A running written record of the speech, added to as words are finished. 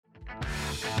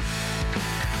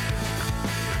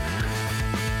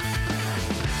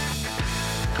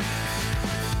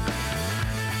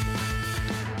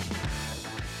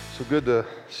good to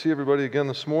see everybody again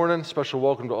this morning. Special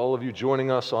welcome to all of you joining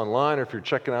us online, or if you're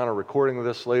checking out or recording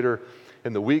this later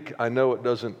in the week. I know it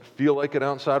doesn't feel like it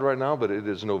outside right now, but it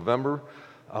is November.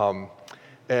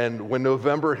 And when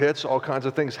November hits, all kinds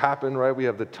of things happen, right? We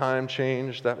have the time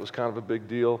change. That was kind of a big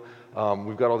deal.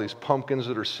 We've got all these pumpkins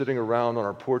that are sitting around on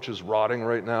our porches rotting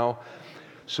right now.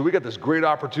 So we got this great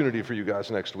opportunity for you guys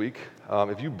next week.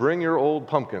 If you bring your old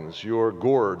pumpkins, your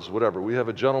gourds, whatever, we have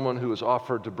a gentleman who has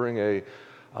offered to bring a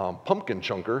pumpkin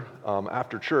chunker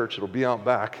after church. It'll be out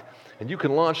back, and you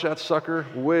can launch that sucker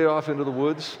way off into the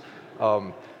woods.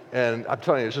 And I'm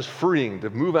telling you, it's just freeing to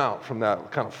move out from that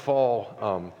kind of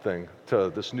fall thing to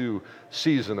this new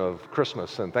season of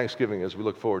Christmas and Thanksgiving as we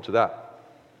look forward to that.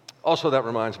 Also, that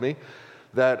reminds me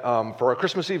that for our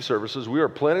Christmas Eve services, we are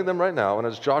planning them right now, and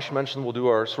as Josh mentioned, we'll do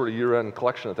our sort of year-end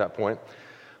collection at that point.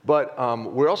 But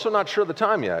we're also not sure of the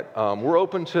time yet. We're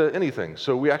open to anything.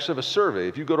 So we actually have a survey.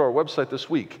 If you go to our website this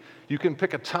week, you can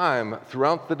pick a time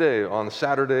throughout the day on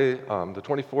Saturday, the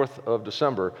 24th of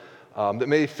December, that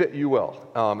may fit you well.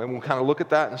 And we'll kind of look at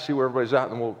that and see where everybody's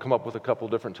at, and we'll come up with a couple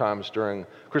different times during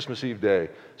Christmas Eve day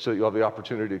so that you'll have the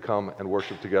opportunity to come and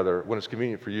worship together when it's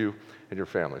convenient for you and your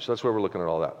family. So that's where we're looking at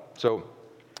all that. So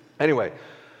anyway,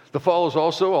 the fall is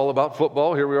also all about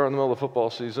football. Here we are in the middle of football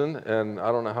season, and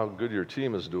I don't know how good your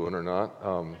team is doing or not.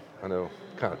 I know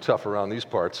kind of tough around these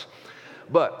parts.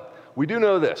 But we do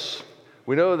know this.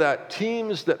 We know that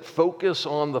teams that focus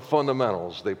on the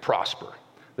fundamentals, they prosper.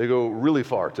 They go really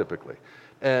far, typically.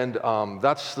 And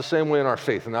that's the same way in our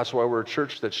faith, and that's why we're a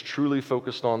church that's truly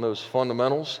focused on those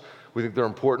fundamentals. We think they're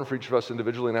important for each of us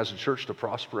individually and as a church to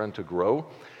prosper and to grow.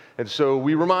 And so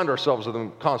we remind ourselves of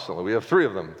them constantly. We have three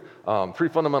of them, three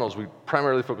fundamentals we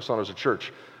primarily focus on as a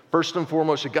church. First and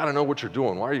foremost, you got to know what you're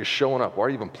doing. Why are you showing up? Why are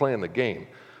you even playing the game?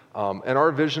 And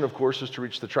our vision, of course, is to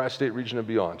reach the tri-state region and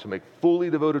beyond, to make fully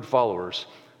devoted followers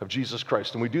of Jesus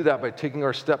Christ. And we do that by taking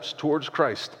our steps towards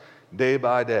Christ day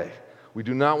by day. We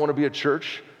do not want to be a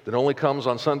church that only comes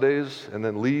on Sundays and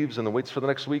then leaves and then waits for the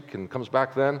next week and comes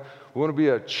back then. We want to be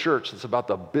a church that's about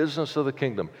the business of the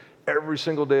kingdom every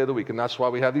single day of the week, and that's why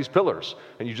we have these pillars.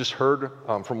 And you just heard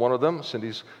from one of them,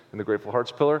 Cindy's in the Grateful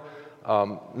Hearts pillar.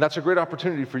 And that's a great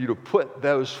opportunity for you to put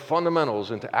those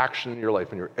fundamentals into action in your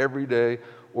life, in your everyday,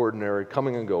 ordinary,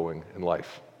 coming and going in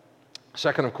life.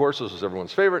 Second, of course, this is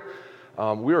everyone's favorite,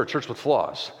 we are a church with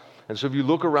flaws. And so if you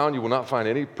look around, you will not find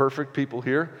any perfect people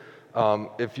here.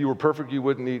 If you were perfect, you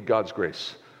wouldn't need God's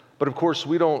grace. But of course,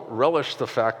 we don't relish the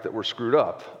fact that we're screwed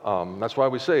up. That's why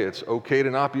we say it's okay to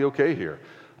not be okay here.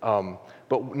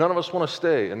 But none of us want to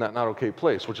stay in that not okay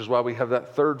place, which is why we have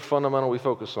that third fundamental we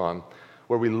focus on,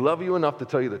 where we love you enough to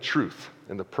tell you the truth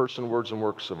in the person, words, and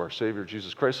works of our Savior,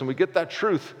 Jesus Christ. And we get that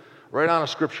truth right out of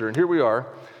Scripture. And here we are,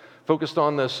 focused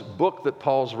on this book that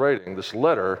Paul's writing, this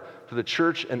letter to the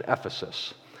church in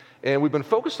Ephesus. And we've been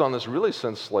focused on this really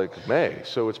since like May.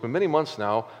 So it's been many months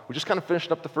now. We just kind of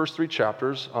finished up the first three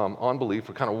chapters on belief.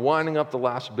 We're kind of winding up the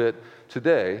last bit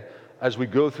today as we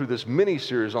go through this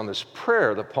mini-series on this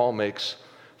prayer that Paul makes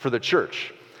for the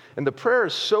church. And the prayer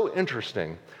is so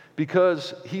interesting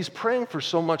because he's praying for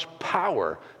so much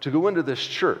power to go into this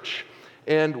church.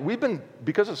 And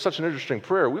because it's such an interesting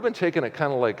prayer, we've been taking it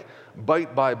kind of like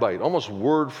bite by bite, almost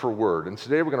word for word. And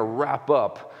today we're going to wrap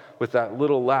up with that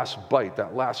little last bite,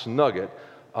 that last nugget.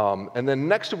 And then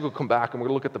next week we'll come back and we're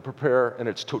going to look at the prayer in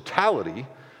its totality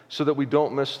so that we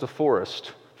don't miss the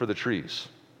forest for the trees.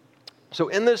 So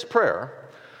in this prayer,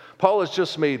 Paul has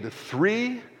just made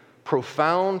three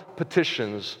profound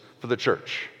petitions for the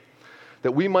church.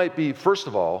 That we might be, first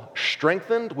of all,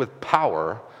 strengthened with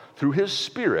power through his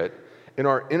Spirit in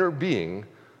our inner being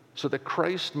so that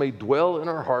Christ may dwell in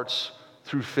our hearts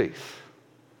through faith.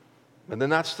 And then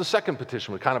that's the second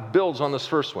petition. It kind of builds on this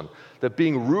first one. That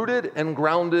being rooted and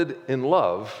grounded in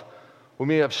love, we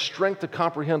may have strength to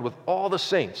comprehend with all the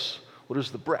saints what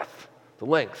is the breadth, the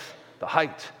length, the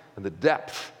height, and the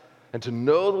depth, and to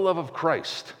know the love of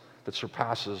Christ that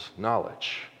surpasses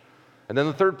knowledge. And then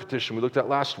the third petition we looked at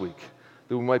last week,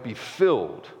 that we might be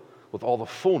filled with all the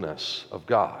fullness of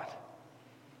God.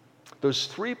 Those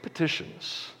three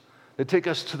petitions, they take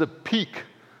us to the peak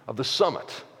of the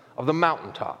summit, of the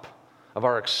mountaintop, of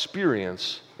our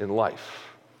experience in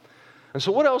life. And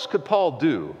so what else could Paul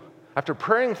do after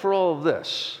praying for all of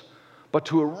this but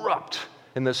to erupt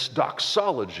in this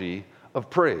doxology of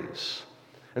praise?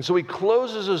 And so he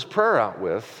closes his prayer out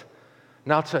with,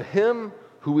 now to him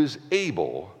who is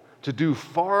able to do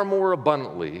far more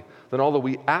abundantly than all that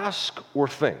we ask or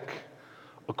think,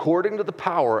 according to the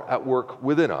power at work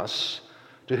within us,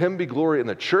 to him be glory in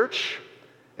the church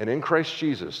and in Christ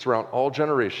Jesus throughout all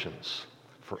generations,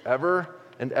 forever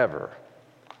and ever.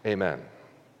 Amen.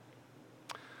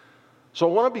 So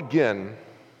I want to begin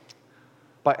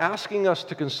by asking us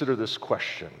to consider this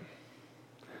question.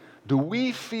 Do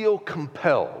we feel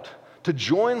compelled to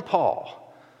join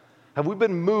Paul? Have we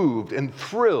been moved and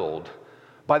thrilled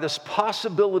by this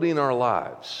possibility in our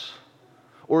lives?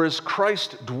 Or is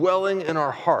Christ dwelling in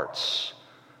our hearts,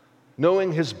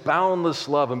 knowing his boundless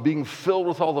love and being filled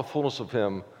with all the fullness of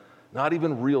him, not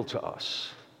even real to us?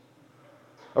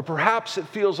 Or perhaps it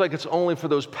feels like it's only for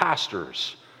those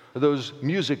pastors or those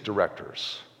music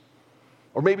directors,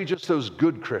 or maybe just those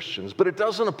good Christians, but it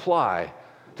doesn't apply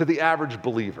to the average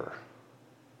believer.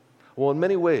 Well, in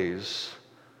many ways,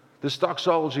 this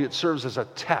doxology, it serves as a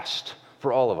test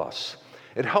for all of us.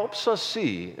 It helps us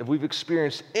see if we've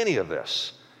experienced any of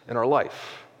this in our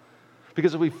life.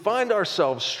 Because if we find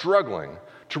ourselves struggling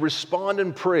to respond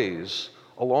in praise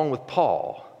along with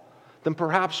Paul, then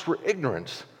perhaps we're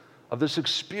ignorant of this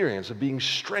experience of being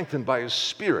strengthened by his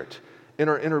Spirit in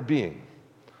our inner being.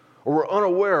 Or we're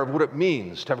unaware of what it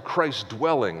means to have Christ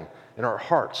dwelling in our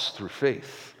hearts through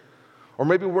faith. Or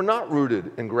maybe we're not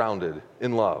rooted and grounded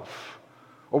in love.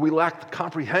 Or we lack the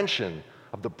comprehension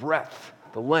of the breadth,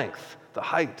 the length, the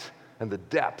height, and the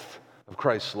depth of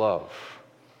Christ's love.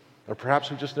 Or perhaps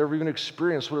we just never even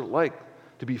experienced what it's like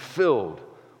to be filled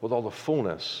with all the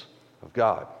fullness of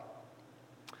God.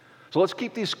 So let's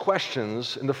keep these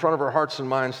questions in the front of our hearts and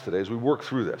minds today as we work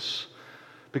through this.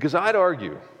 Because I'd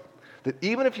argue that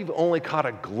even if you've only caught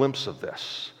a glimpse of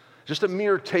this, just a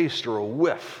mere taste or a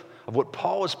whiff of what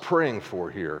Paul is praying for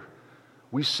here,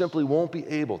 we simply won't be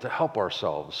able to help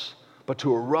ourselves but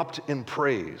to erupt in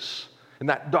praise in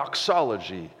that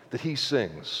doxology that he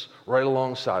sings right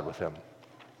alongside with him.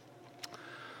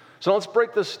 So let's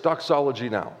break this doxology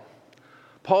now.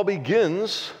 Paul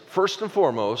begins, first and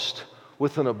foremost,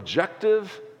 with an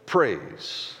objective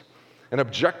praise. An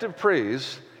objective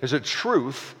praise is a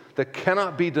truth that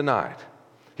cannot be denied.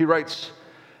 He writes,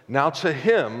 "Now to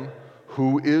him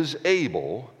who is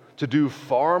able to do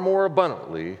far more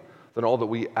abundantly than all that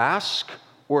we ask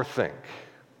or think."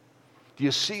 Do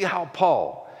you see how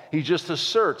Paul, he just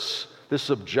asserts this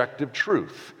objective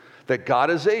truth that God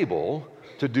is able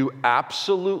to do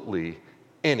absolutely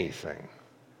anything.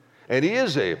 And he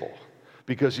is able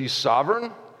because he's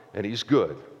sovereign and he's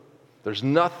good. There's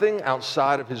nothing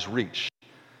outside of his reach.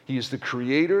 He is the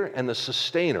creator and the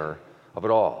sustainer of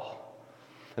it all.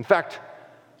 In fact,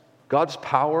 God's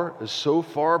power is so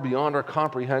far beyond our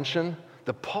comprehension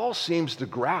that Paul seems to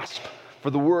grasp for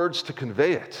the words to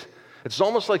convey it. It's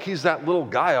almost like he's that little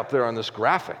guy up there on this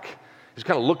graphic. He's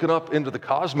kind of looking up into the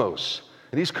cosmos,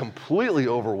 and he's completely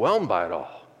overwhelmed by it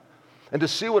all. And to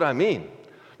see what I mean,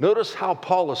 notice how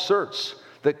Paul asserts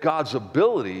that God's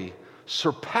ability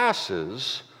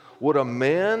surpasses what a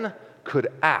man could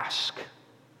ask.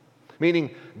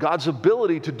 Meaning, God's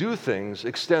ability to do things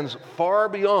extends far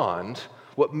beyond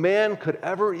what man could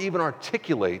ever even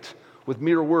articulate with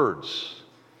mere words.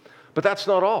 But that's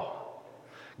not all.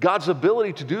 God's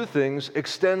ability to do things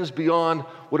extends beyond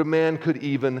what a man could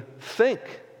even think.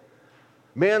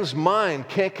 Man's mind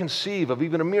can't conceive of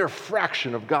even a mere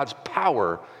fraction of God's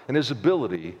power and his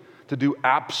ability to do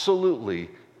absolutely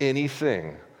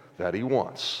anything that he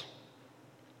wants.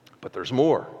 But there's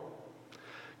more.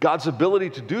 God's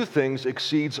ability to do things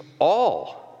exceeds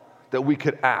all that we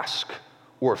could ask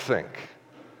or think.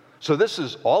 So this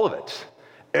is all of it.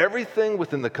 Everything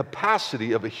within the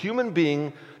capacity of a human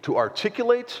being to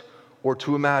articulate or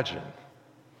to imagine.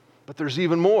 But there's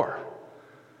even more.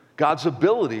 God's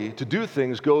ability to do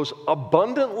things goes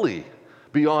abundantly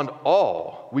beyond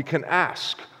all we can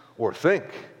ask or think.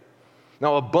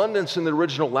 Now, abundance in the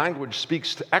original language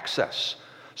speaks to excess,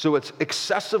 so it's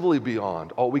excessively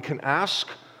beyond all we can ask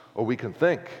or we can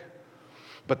think.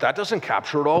 But that doesn't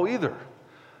capture it all either.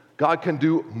 God can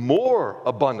do more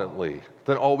abundantly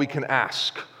than all we can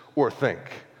ask or think.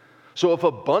 So if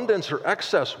abundance or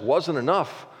excess wasn't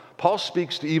enough, Paul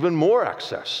speaks to even more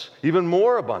excess, even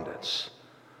more abundance.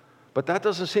 But that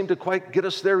doesn't seem to quite get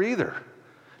us there either,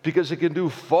 because it can do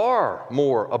far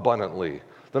more abundantly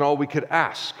than all we could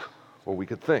ask or we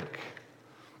could think.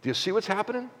 Do you see what's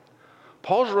happening?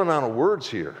 Paul's run out of words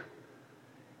here.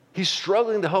 He's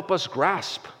struggling to help us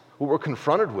grasp what we're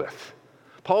confronted with.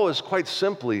 Paul is quite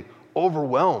simply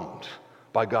overwhelmed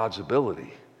by God's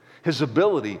ability, his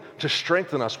ability to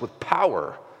strengthen us with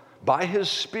power by his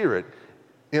Spirit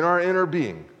in our inner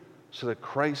being so that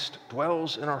Christ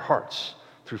dwells in our hearts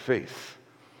through faith.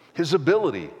 His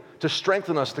ability to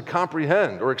strengthen us to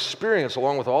comprehend or experience,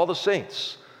 along with all the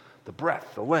saints, the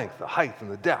breadth, the length, the height, and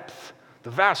the depth, the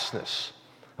vastness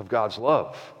of God's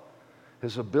love.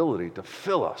 His ability to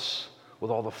fill us with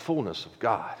all the fullness of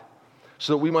God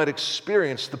so that we might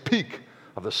experience the peak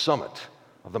of the summit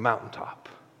of the mountaintop.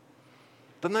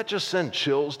 Doesn't that just send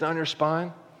chills down your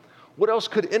spine? What else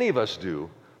could any of us do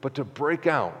but to break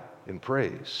out in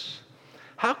praise?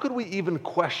 How could we even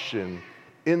question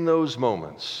in those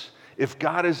moments if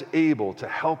God is able to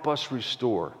help us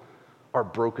restore our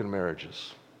broken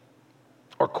marriages?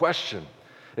 Or question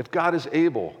if God is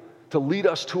able to lead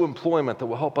us to employment that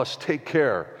will help us take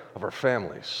care of our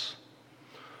families?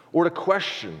 Or to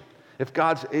question if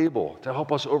God's able to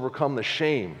help us overcome the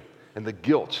shame and the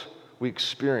guilt we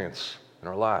experience in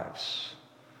our lives?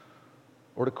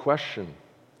 Or to question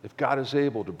if God is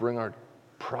able to bring our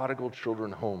prodigal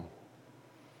children home?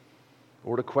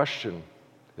 Or to question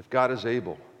if God is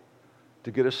able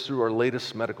to get us through our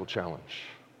latest medical challenge?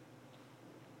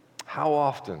 How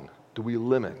often do we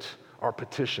limit our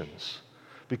petitions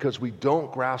because we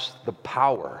don't grasp the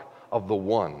power of the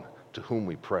one to whom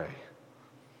we pray?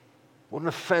 What an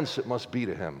offense it must be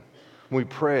to him when we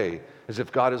pray as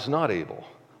if God is not able,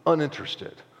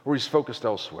 uninterested, or he's focused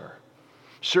elsewhere.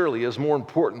 Surely he has more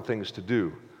important things to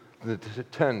do than to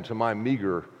attend to my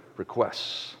meager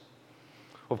requests.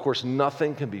 Of course,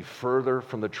 nothing can be further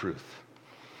from the truth.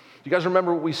 Do you guys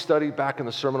remember what we studied back in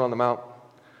the Sermon on the Mount,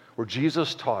 where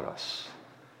Jesus taught us?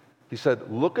 He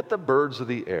said, "Look at the birds of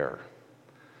the air.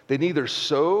 They neither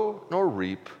sow nor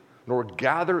reap nor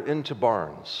gather into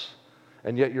barns,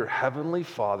 and yet your heavenly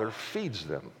Father feeds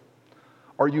them.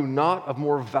 Are you not of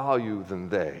more value than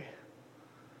they?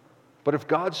 But if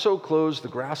God so clothes the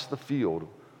grass of the field,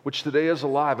 which today is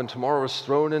alive and tomorrow is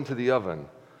thrown into the oven,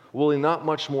 will he not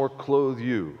much more clothe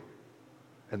you?"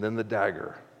 And then the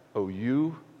dagger, "O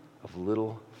you of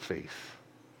little faith."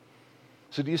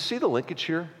 So do you see the linkage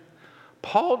here?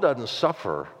 Paul doesn't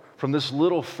suffer from this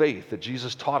little faith that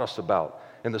Jesus taught us about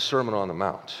in the Sermon on the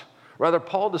Mount. Rather,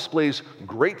 Paul displays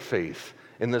great faith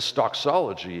in this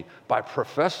doxology by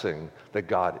professing that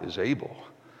God is able.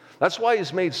 That's why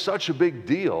he's made such a big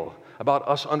deal about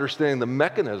us understanding the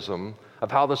mechanism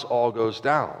of how this all goes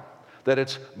down. That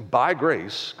it's by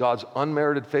grace, God's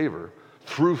unmerited favor,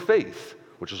 through faith,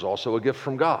 which is also a gift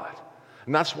from God.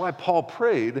 And that's why Paul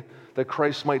prayed that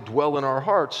Christ might dwell in our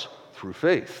hearts through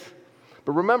faith.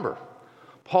 But remember,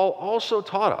 Paul also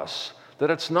taught us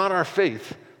that it's not our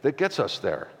faith that gets us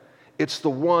there. It's the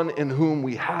one in whom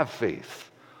we have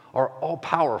faith, our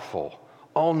all-powerful,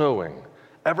 all-knowing,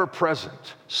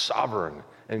 ever-present, sovereign,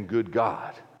 and good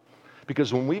God.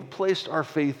 Because when we've placed our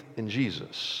faith in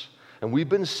Jesus, and we've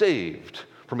been saved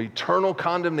from eternal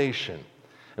condemnation,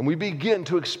 and we begin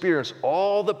to experience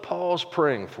all that Paul's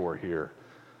praying for here,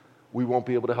 we won't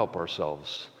be able to help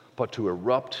ourselves but to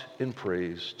erupt in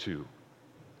praise too.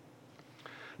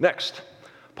 Next,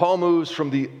 Paul moves from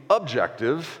the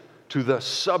objective to the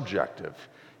subjective.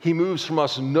 He moves from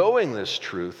us knowing this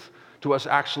truth to us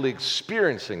actually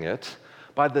experiencing it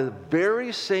by the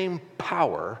very same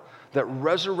power that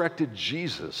resurrected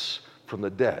Jesus from the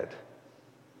dead,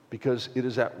 because it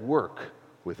is at work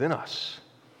within us.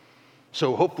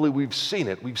 So hopefully we've seen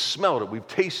it, we've smelled it, we've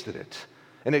tasted it,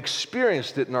 and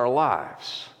experienced it in our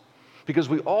lives. Because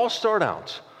we all start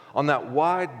out on that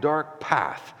wide, dark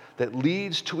path that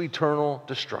leads to eternal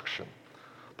destruction.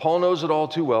 Paul knows it all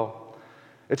too well.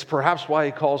 It's perhaps why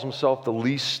he calls himself the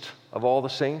least of all the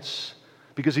saints,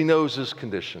 because he knows his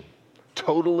condition,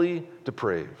 totally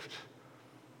depraved.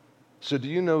 So do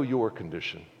you know your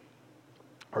condition?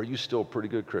 Are you still a pretty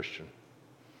good Christian?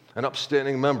 An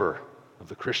upstanding member of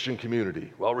the Christian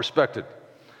community, well respected.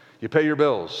 You pay your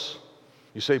bills.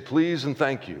 You say please and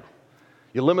thank you.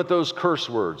 You limit those curse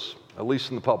words, at least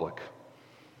in the public.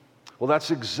 Well,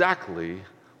 that's exactly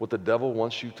what the devil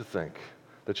wants you to think,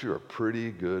 that you're a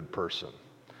pretty good person.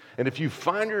 And if you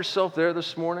find yourself there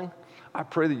this morning, I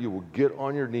pray that you will get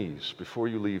on your knees before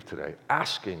you leave today,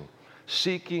 asking,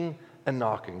 seeking, and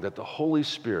knocking that the Holy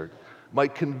Spirit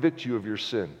might convict you of your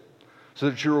sin so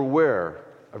that you're aware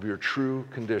of your true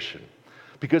condition.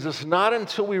 Because it's not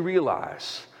until we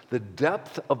realize the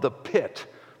depth of the pit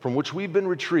from which we've been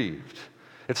retrieved,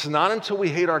 it's not until we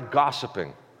hate our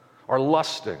gossiping, our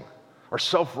lusting, our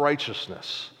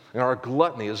self-righteousness, and our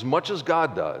gluttony as much as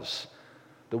God does,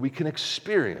 that we can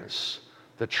experience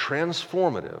the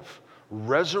transformative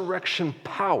resurrection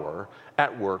power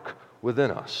at work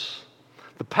within us.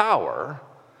 The power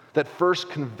that first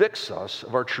convicts us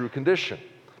of our true condition.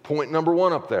 Point number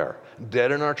one up there,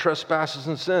 dead in our trespasses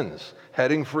and sins,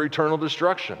 heading for eternal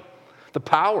destruction. The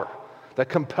power that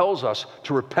compels us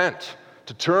to repent,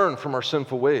 to turn from our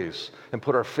sinful ways and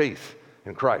put our faith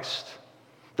in Christ.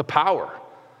 The power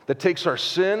that takes our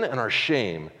sin and our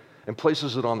shame and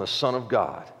places it on the Son of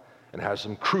God and has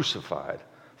him crucified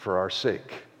for our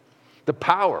sake. The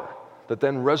power that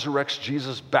then resurrects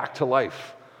Jesus back to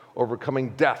life overcoming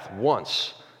death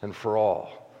once and for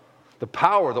all. The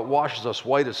power that washes us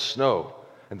white as snow,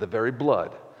 and the very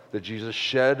blood that Jesus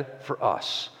shed for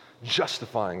us,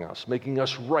 justifying us, making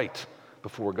us right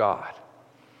before God.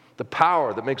 The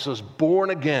power that makes us born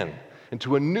again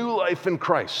into a new life in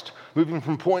Christ, moving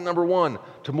from point number 1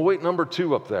 to point number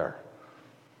 2 up there.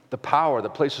 The power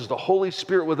that places the Holy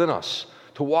Spirit within us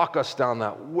to walk us down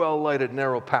that well-lighted,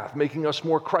 narrow path, making us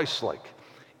more Christ-like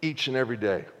each and every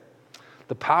day.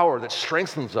 The power that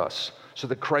strengthens us so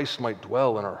that Christ might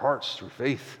dwell in our hearts through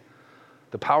faith.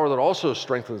 The power that also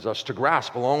strengthens us to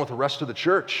grasp, along with the rest of the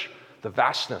church, the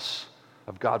vastness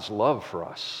of God's love for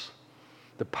us.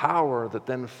 The power that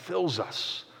then fills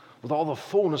us with all the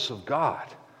fullness of God,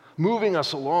 moving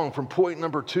us along from point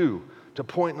number 2 to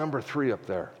point number 3 up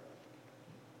there.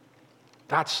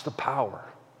 That's the power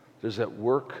that is at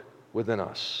work within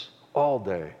us all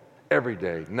day, every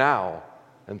day, now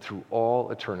and through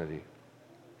all eternity.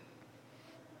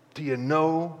 Do you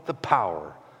know the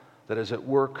power that is at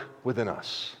work within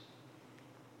us?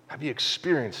 Have you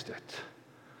experienced it?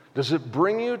 Does it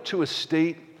bring you to a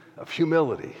state of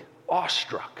humility,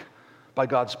 awestruck by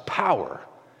God's power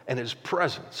and His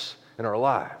presence in our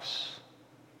lives?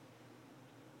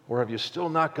 Or have you still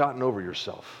not gotten over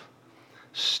yourself?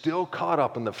 Still caught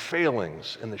up in the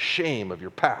failings and the shame of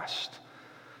your past?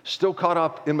 Still caught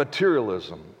up in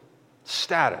materialism,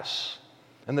 status,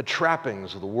 and the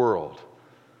trappings of the world?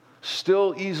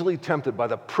 Still easily tempted by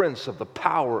the prince of the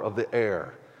power of the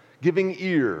air, giving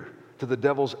ear to the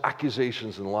devil's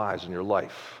accusations and lies in your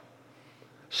life?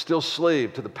 Still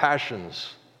slave to the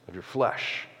passions of your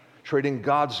flesh, trading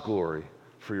God's glory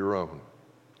for your own?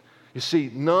 You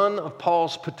see, none of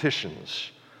Paul's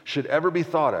petitions should ever be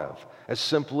thought of as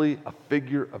simply a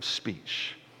figure of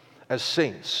speech. As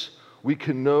saints, we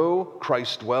can know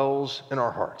Christ dwells in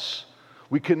our hearts.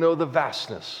 We can know the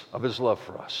vastness of His love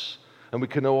for us. And we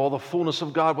can know all the fullness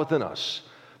of God within us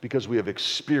because we have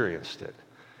experienced it.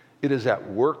 It is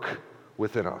at work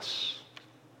within us.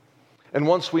 And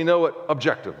once we know it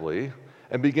objectively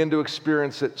and begin to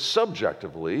experience it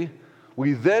subjectively,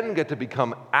 we then get to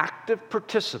become active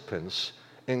participants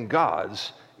in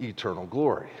God's eternal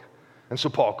glory. And so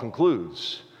Paul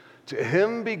concludes, "To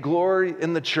Him be glory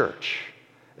in the church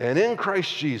and in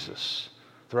Christ Jesus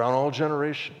throughout all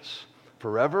generations,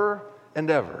 forever and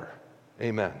ever.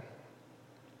 Amen."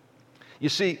 You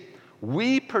see,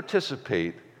 we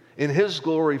participate in His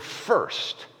glory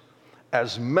first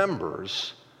as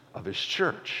members of His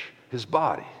church, His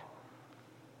body.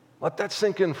 Let that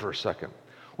sink in for a second.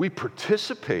 We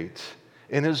participate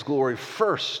in His glory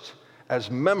first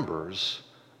as members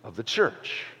of the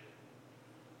church.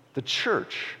 The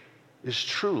church is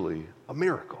truly a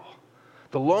miracle.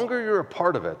 The longer you're a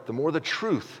part of it, the more the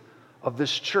truth of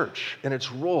this church and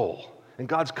its role in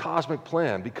God's cosmic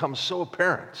plan becomes so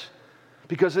apparent.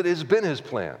 Because it has been His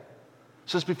plan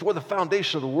since before the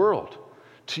foundation of the world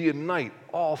to unite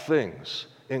all things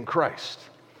in Christ.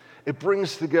 It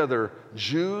brings together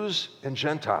Jews and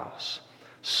Gentiles,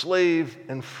 slave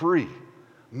and free,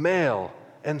 male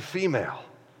and female,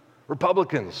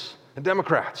 Republicans and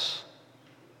Democrats,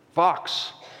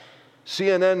 Fox,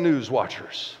 CNN news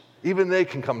watchers. Even they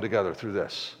can come together through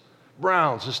this.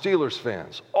 Browns and Steelers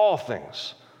fans, all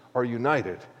things are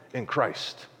united in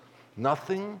Christ.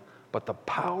 Nothing but the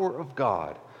power of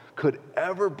God could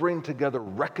ever bring together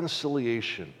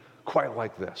reconciliation quite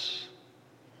like this.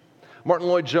 Martin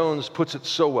Lloyd-Jones puts it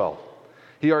so well.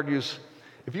 He argues,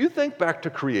 if you think back to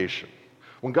creation,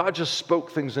 when God just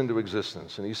spoke things into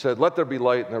existence, and He said, "Let there be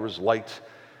light," and there was light,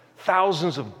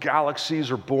 thousands of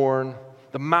galaxies are born,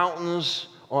 the mountains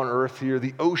on earth here,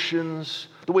 the oceans,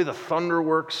 the way the thunder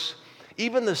works,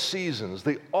 even the seasons,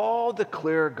 they all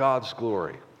declare God's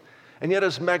glory. And yet,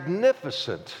 as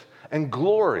magnificent and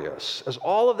glorious as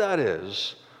all of that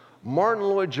is, Martin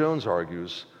Lloyd-Jones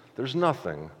argues there's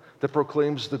nothing that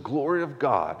proclaims the glory of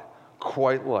God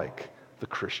quite like the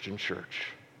Christian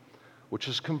church, which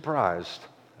is comprised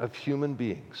of human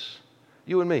beings,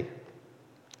 you and me,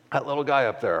 that little guy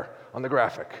up there on the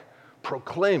graphic,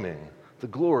 proclaiming the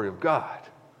glory of God.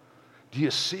 Do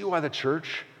you see why the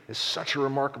church is such a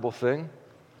remarkable thing?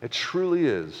 It truly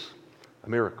is a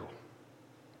miracle.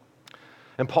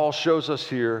 And Paul shows us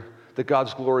here that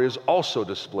God's glory is also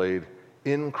displayed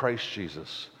in Christ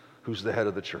Jesus, who's the head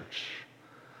of the church.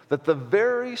 That the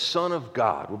very Son of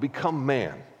God will become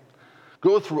man,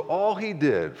 go through all He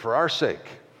did for our sake,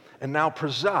 and now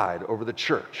preside over the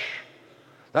church.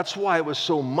 That's why it was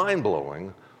so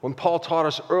mind-blowing when Paul taught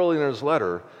us early in his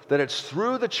letter that it's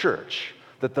through the church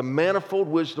that the manifold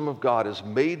wisdom of God is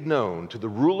made known to the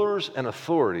rulers and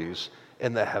authorities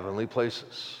in the heavenly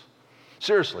places.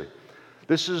 Seriously,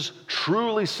 This is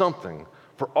truly something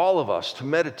for all of us to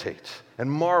meditate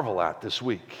and marvel at this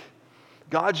week.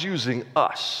 God's using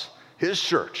us, His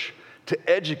church, to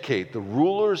educate the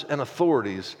rulers and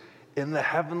authorities in the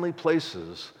heavenly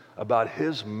places about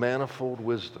His manifold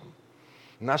wisdom.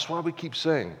 And that's why we keep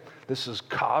saying this is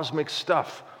cosmic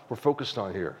stuff we're focused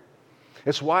on here.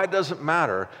 It's why it doesn't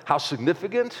matter how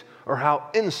significant or how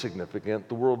insignificant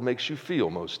the world makes you feel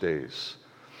most days.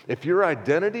 If your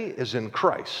identity is in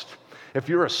Christ, if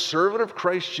you're a servant of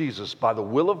Christ Jesus by the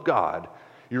will of God,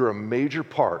 you're a major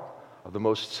part of the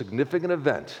most significant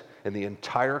event in the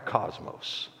entire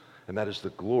cosmos, and that is the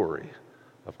glory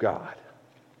of God.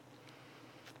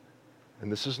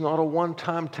 And this is not a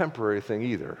one-time temporary thing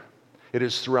either. It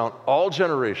is throughout all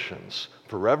generations,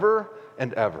 forever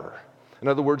and ever. In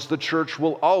other words, the church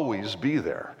will always be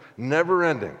there, never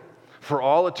ending, for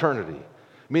all eternity,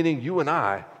 meaning you and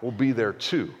I will be there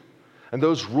too. And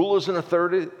those rulers and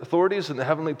authorities in the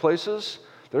heavenly places,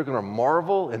 they're going to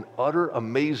marvel in utter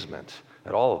amazement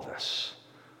at all of this.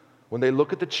 When they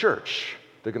look at the church,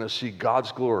 they're going to see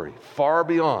God's glory far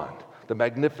beyond the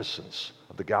magnificence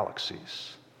of the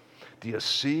galaxies. Do you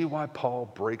see why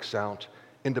Paul breaks out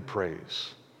into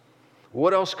praise?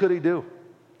 What else could he do?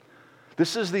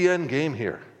 This is the end game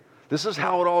here. This is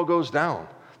how it all goes down.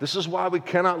 This is why we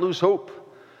cannot lose hope,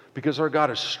 because our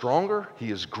God is stronger,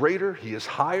 He is greater, He is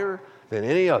higher than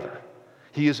any other.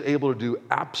 He is able to do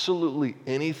absolutely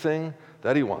anything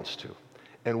that He wants to.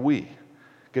 And we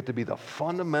get to be the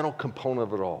fundamental component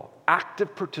of it all,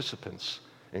 active participants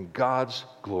in God's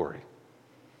glory.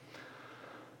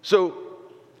 So,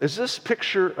 is this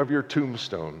picture of your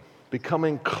tombstone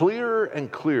becoming clearer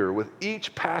and clearer with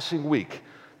each passing week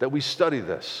that we study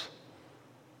this?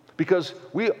 Because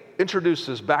we introduced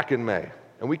this back in May,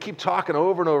 and we keep talking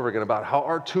over and over again about how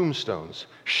our tombstones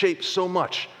shape so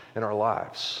much in our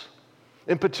lives.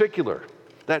 In particular,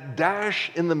 that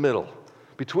dash in the middle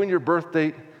between your birth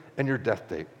date and your death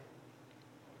date.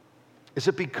 Is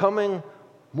it becoming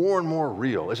more and more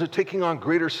real? Is it taking on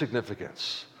greater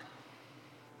significance?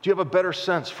 Do you have a better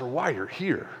sense for why you're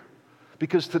here?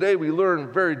 Because today we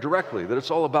learn very directly that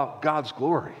it's all about God's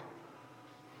glory.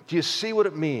 Do you see what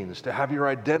it means to have your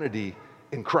identity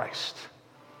in Christ?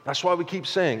 That's why we keep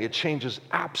saying it changes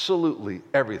absolutely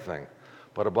everything.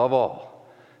 But above all,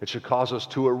 it should cause us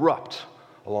to erupt,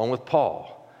 along with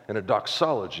Paul, in a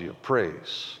doxology of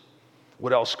praise.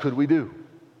 What else could we do?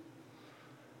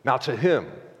 Now to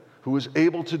Him who is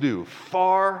able to do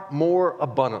far more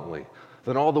abundantly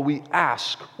than all that we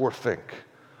ask or think,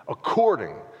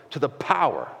 according to the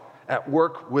power at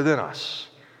work within us.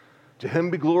 To Him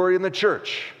be glory in the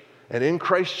church and in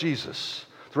Christ Jesus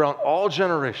throughout all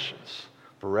generations,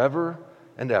 forever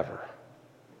and ever.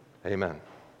 Amen.